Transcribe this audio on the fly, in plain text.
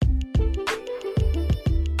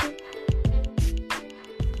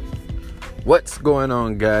What's going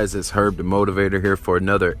on, guys? It's Herb the Motivator here for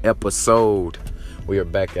another episode. We are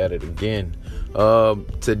back at it again.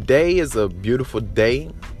 Today is a beautiful day.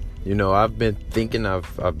 You know, I've been thinking a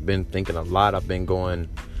lot. I've been going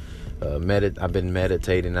I've been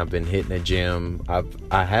meditating. I've been hitting the gym.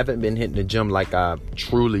 I haven't been hitting the gym like I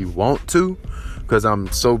truly want to because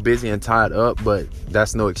I'm so busy and tied up, but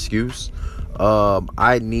that's no excuse.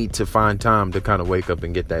 I need to find time to kind of wake up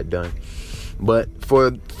and get that done. But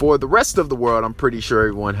for the rest of the world, I'm pretty sure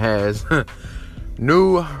everyone has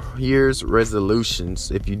New Year's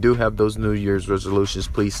resolutions. If you do have those New Year's resolutions,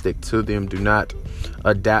 please stick to them. Do not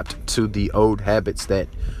adapt to the old habits that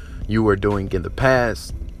you were doing in the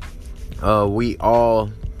past. We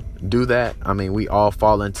all do that. I mean, we all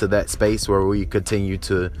fall into that space where we continue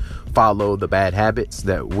to follow the bad habits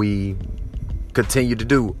that we continue to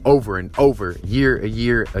do over and over,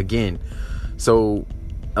 year again. So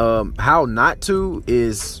how not to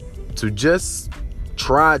is to just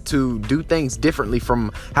try to do things differently from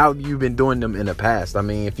how you've been doing them in the past. I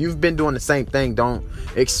mean, if you've been doing the same thing, do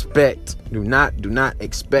not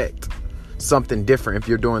expect something different if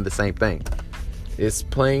you're doing the same thing. It's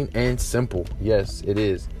plain and simple. Yes, it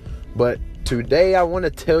is. But today I want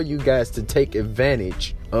to tell you guys to take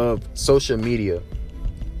advantage of social media.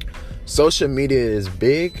 Social media is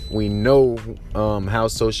big. We know how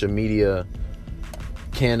social media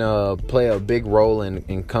can play a big role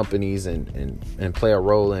in companies and play a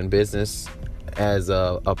role in business as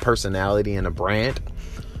a personality and a brand.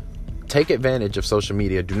 Take advantage of social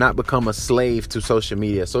media. Do not become a slave to social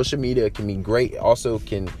media. Social media can be great. Also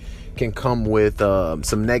can come with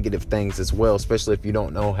some negative things as well, especially if you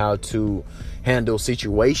don't know how to handle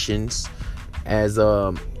situations as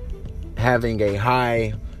having a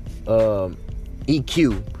high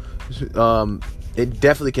EQ. It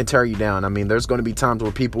definitely can tear you down. I mean, there's going to be times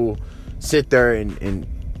where people sit there and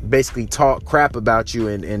basically talk crap about you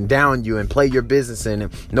and down you and play your business,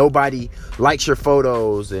 and nobody likes your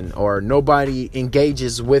photos or nobody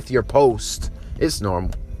engages with your post. It's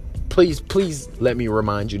normal. Please let me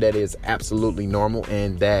remind you that is absolutely normal,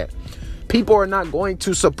 and that people are not going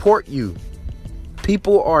to support you.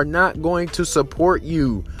 People are not going to support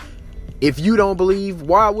you. If you don't believe,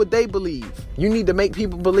 why would they believe? You need to make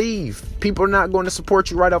people believe. People are not going to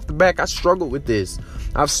support you right off the back. I struggled with this.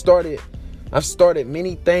 I've started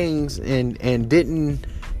many things and didn't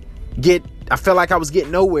get, I felt like I was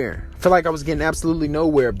getting nowhere. I feel like I was getting absolutely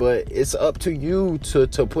nowhere, but it's up to you to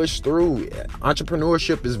push through.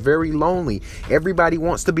 Entrepreneurship is very lonely. Everybody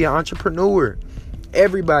wants to be an entrepreneur.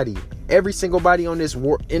 Everybody, every single body on this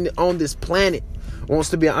on this planet wants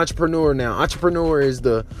to be an entrepreneur now. Entrepreneur is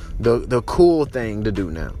the cool thing to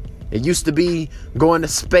do now. It used to be going to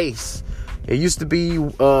space. It used to be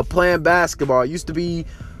playing basketball. It used to be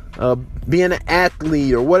being an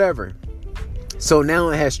athlete or whatever. So now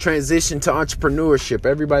it has transitioned to entrepreneurship.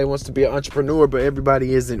 Everybody wants to be an entrepreneur, but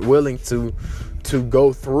everybody isn't willing to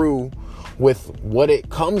go through with what it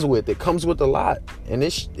comes with. It comes with a lot, and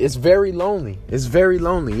it's very lonely. It's very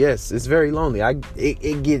lonely. Yes, it's very lonely.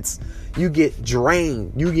 You get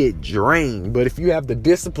drained. But if you have the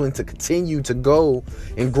discipline to continue to go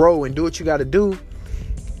and grow and do what you got to do,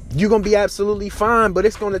 you're going to be absolutely fine. But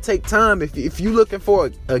it's going to take time. If you're looking for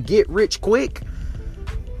a get rich quick,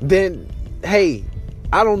 then, hey,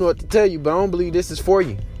 I don't know what to tell you, but I don't believe this is for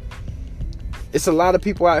you. It's a lot of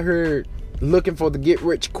people out here looking for the get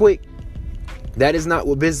rich quick. That is not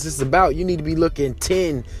what business is about. You need to be looking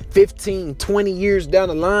 10, 15, 20 years down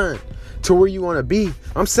the line to where you want to be.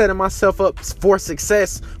 I'm setting myself up for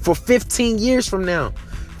success for 15 years from now.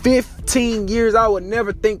 15 years, I would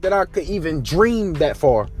never think that I could even dream that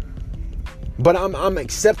far. But I'm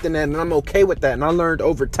accepting that, and I'm okay with that. And I learned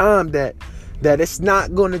over time that it's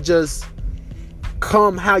not going to just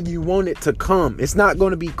come how you want it to come. It's not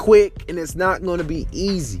going to be quick, and it's not going to be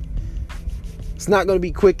easy. It's not going to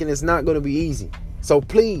be quick, and it's not going to be easy. So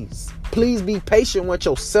please be patient with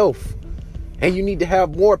yourself. And you need to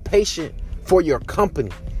have more patience for your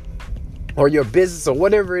company or your business or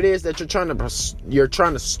whatever it is that you're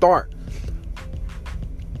trying to start.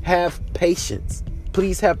 Have patience.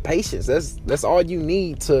 Please have patience. That's all you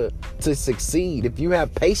need to succeed. If you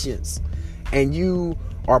have patience and you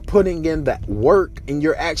are putting in that work and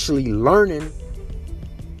you're actually learning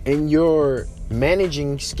and your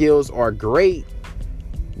managing skills are great,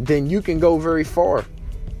 then you can go very far.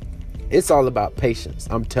 It's all about patience.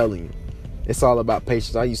 I'm telling you. It's all about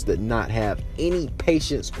patience. I used to not have any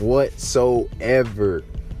patience whatsoever.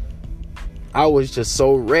 I was just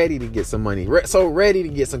so ready to get some money. So ready to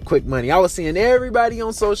get some quick money. I was seeing everybody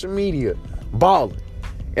on social media balling.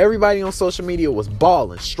 Everybody on social media was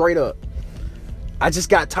balling straight up. I just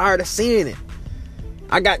got tired of seeing it.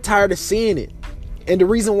 I got tired of seeing it. And the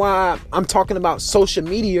reason why I'm talking about social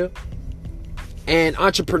media and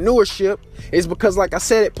entrepreneurship is because, like I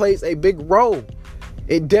said, it plays a big role.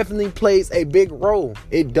 It definitely plays a big role.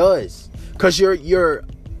 It does. Because you're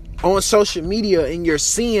on social media and you're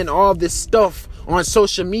seeing all this stuff on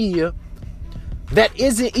social media that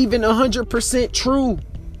isn't even 100% true.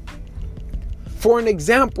 For an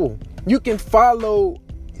example, you can follow,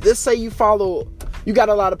 let's say you got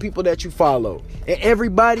a lot of people that you follow, and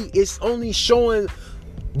everybody is only showing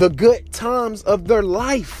the good times of their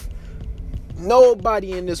life.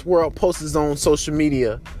 Nobody in this world posts on social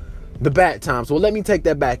media the bad times. Well, let me take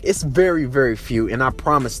that back. It's very, very few. And I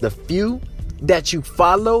promise the few that you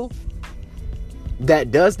follow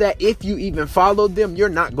that does that, if you even follow them, you're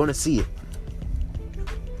not going to see it.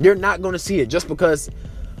 You're not going to see it just because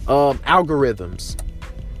algorithms.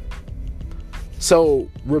 So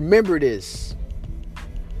remember this.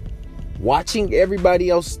 Watching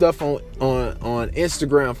everybody else stuff on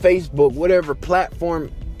Instagram, Facebook, whatever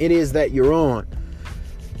platform it is that you're on,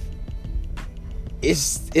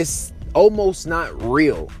 it's almost not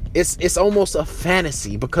real. It's almost a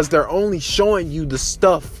fantasy because they're only showing you the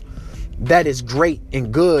stuff that is great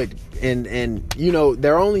and good, and you know,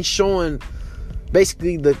 they're only showing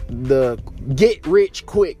basically the get rich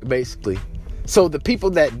quick, basically. So the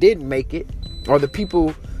people that didn't make it, or the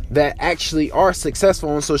people that actually are successful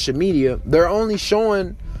on social media, they're only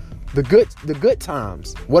showing the good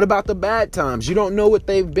times. What about the bad times? You don't know what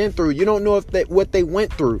they've been through. You don't know what they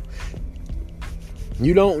went through.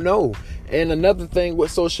 You don't know. And another thing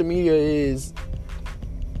with social media is,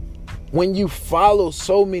 when you follow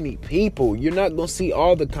so many people, you're not going to see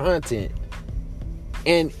all the content.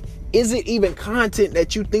 And is it even content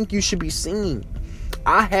that you think you should be seeing?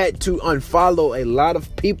 I had to unfollow a lot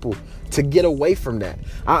of people to get away from that.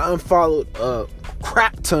 I unfollowed a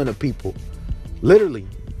crap ton of people. Literally.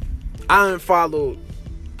 I unfollowed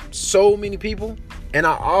so many people. And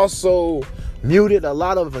I also muted a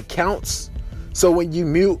lot of accounts. So when you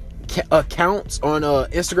mute accounts on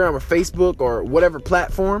Instagram or Facebook or whatever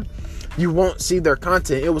platform, you won't see their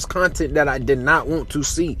content. It was content that I did not want to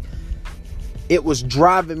see. It was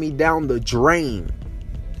driving me down the drain.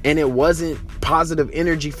 And it wasn't positive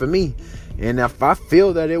energy for me. And if I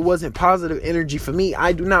feel that it wasn't positive energy for me,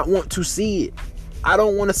 I do not want to see it. I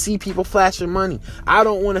don't want to see people flashing money. I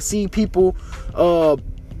don't want to see people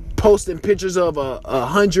posting pictures of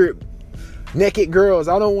 100 naked girls.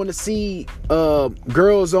 I don't want to see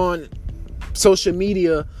girls on social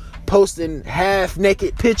media posting half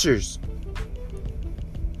naked pictures.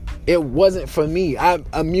 It wasn't for me. I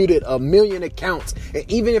muted 1 million accounts. And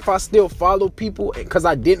even if I still follow people, because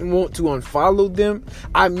I didn't want to unfollow them,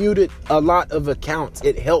 I muted a lot of accounts.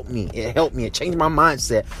 It helped me. It changed my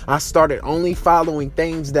mindset. I started only following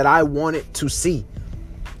things that I wanted to see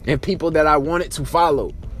and people that I wanted to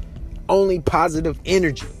follow. Only positive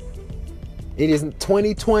energy. It is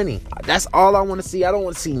 2020. That's all I want to see. I don't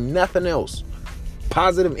want to see nothing else.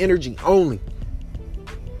 Positive energy only.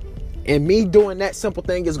 And me doing that simple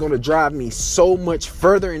thing is going to drive me so much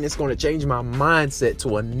further, and it's going to change my mindset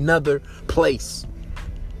to another place.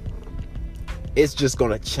 It's just going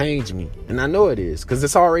to change me. And I know it is, because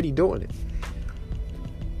it's already doing it.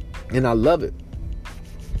 And I love it.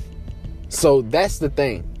 So that's the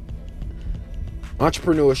thing.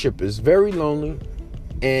 Entrepreneurship is very lonely.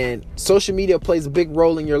 And social media plays a big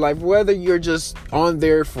role in your life, whether you're just on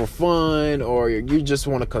there for fun or you just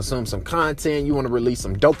want to consume some content, you want to release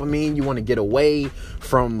some dopamine, you want to get away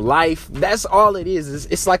from life. That's all it is.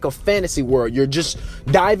 It's like a fantasy world. You're just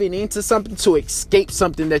diving into something to escape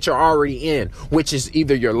something that you're already in, which is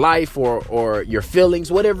either your life or your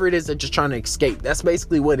feelings, whatever it is that you're trying to escape. That's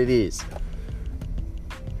basically what it is.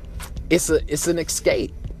 It's an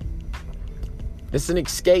escape. It's an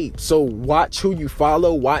escape. So watch who you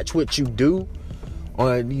follow. Watch what you do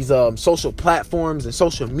on these social platforms and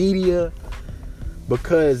social media.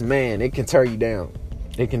 Because, man, it can tear you down.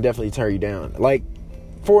 It can definitely tear you down. Like,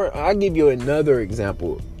 I'll give you another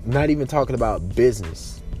example. Not even talking about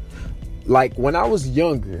business. Like, when I was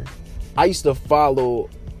younger, I used to follow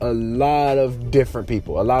a lot of different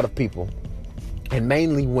people. A lot of people. And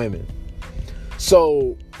mainly women.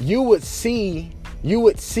 So you would see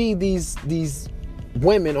these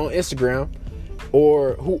women on Instagram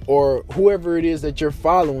or whoever it is that you're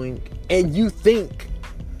following, and you think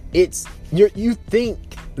you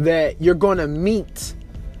think that you're gonna meet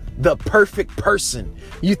the perfect person.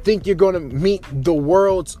 You think you're gonna meet the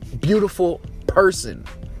world's beautiful person,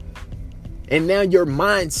 and now your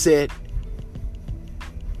mindset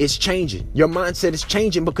is changing. Your mindset is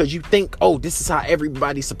changing because you think, oh, this is how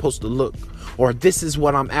everybody's supposed to look, or this is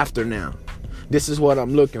what I'm after now. This is what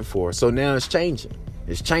I'm looking for. So now it's changing.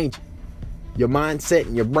 It's changing. Your mindset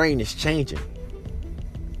and your brain is changing.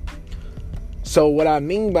 So what I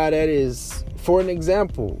mean by that is, for an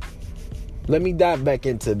example, let me dive back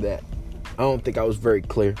into that. I don't think I was very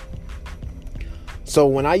clear. So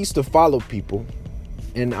when I used to follow people,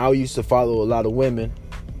 and I used to follow a lot of women,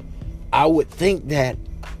 I would think that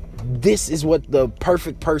this is what the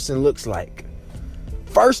perfect person looks like.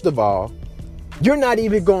 First of all, you're not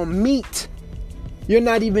even going to meet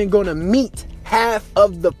half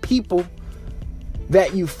of the people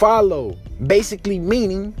that you follow. Basically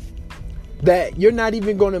meaning that you're not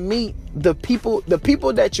even going to meet the people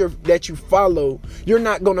that you follow. You're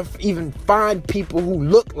not going to even find people who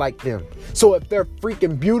look like them. So if they're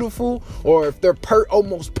freaking beautiful, or if they're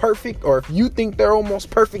almost perfect, or if you think they're almost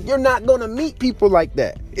perfect, you're not going to meet people like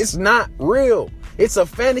that. It's not real. It's a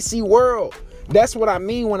fantasy world. That's what I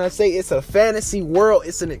mean when I say it's a fantasy world.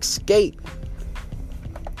 It's an escape.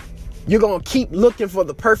 You're going to keep looking for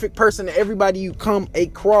the perfect person. Everybody you come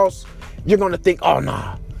across, you're going to think, oh,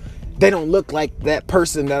 nah, they don't look like that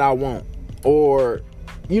person that I want. Or,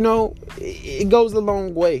 it goes a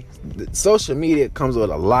long way. Social media comes with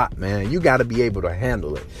a lot, man. You got to be able to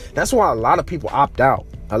handle it. That's why a lot of people opt out.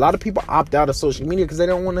 A lot of people opt out of social media because they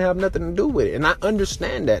don't want to have nothing to do with it. And I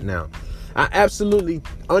understand that now. I absolutely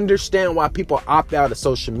understand why people opt out of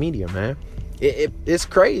social media, man. It's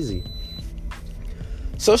crazy.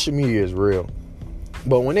 Social media is real.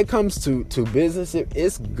 But when it comes to business,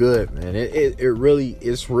 it's good, man.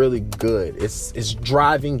 It's really good. It's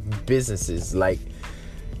driving businesses. Like,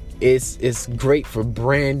 it's great for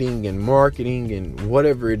branding and marketing and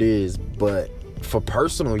whatever it is. But for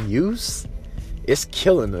personal use, it's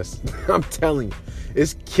killing us. I'm telling you,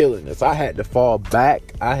 it's killing us. I had to fall back.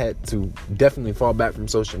 I had to definitely fall back from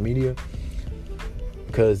social media.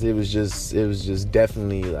 Because it was just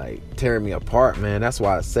definitely like tearing me apart, man. That's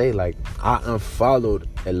why I say, like, I unfollowed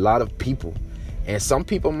a lot of people, and some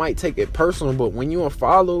people might take it personal, but when you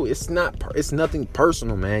unfollow, it's nothing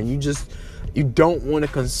personal, man. You don't want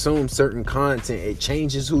to consume certain content. It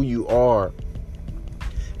changes who you are.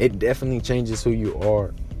 It definitely changes who you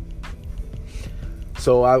are.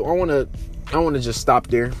 So I want to just stop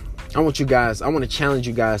there. I want to challenge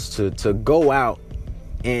you guys to go out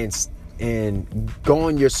and go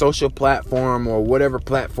on your social platform or whatever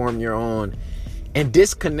platform you're on and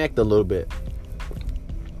disconnect a little bit.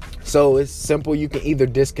 So it's simple. You can either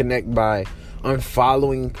disconnect by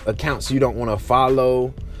unfollowing accounts you don't want to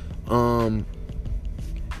follow,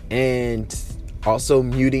 and also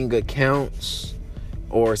muting accounts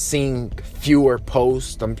or seeing fewer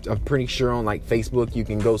posts. I'm pretty sure on like Facebook you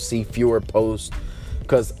can go see fewer posts,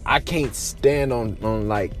 because I can't stand on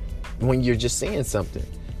like when you're just seeing something.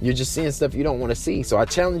 You're just seeing stuff you don't want to see. So I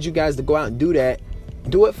challenge you guys to go out and do that.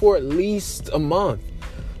 Do it for at least a month,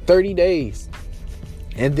 30 days.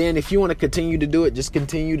 And then if you want to continue to do it, just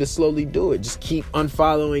continue to slowly do it. Just keep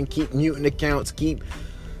unfollowing, keep muting accounts, keep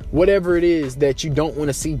whatever it is that you don't want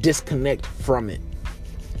to see, disconnect from it.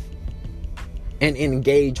 And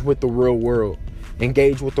engage with the real world.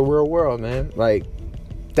 Engage with the real world, man. Like,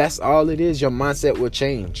 that's all it is. Your mindset will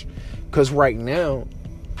change. Because right now,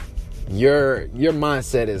 your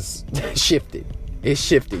mindset is shifted. It's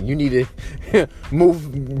shifted. You need to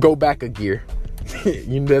go back a gear.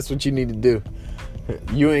 That's what you need to do.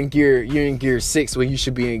 You're in gear 6 when you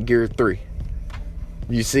should be in gear 3.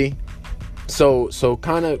 You see? So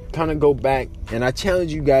kind of go back, and I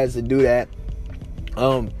challenge you guys to do that.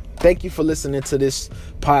 Thank you for listening to this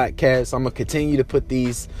podcast. I'm gonna continue to put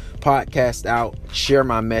these podcasts out, share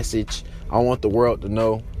my message. I want the world to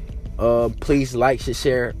know. Please like,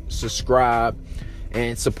 share, subscribe,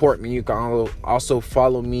 and support me. You can also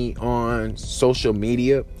follow me on social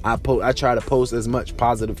media. I try to post as much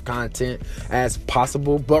positive content as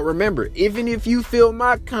possible. But remember, even if you feel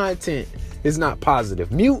my content is not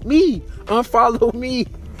positive, mute me, unfollow me,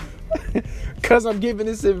 because I'm giving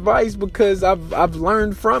this advice because I've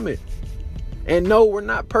learned from it. And no, we're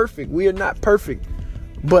not perfect. We are not perfect.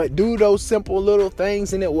 But do those simple little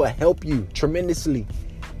things, and it will help you tremendously.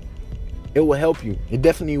 It will help you. It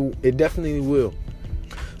definitely will.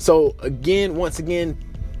 So once again,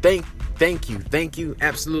 thank you.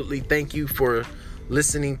 Absolutely thank you for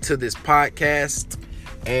listening to this podcast.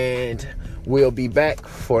 And we'll be back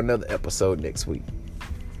for another episode next week.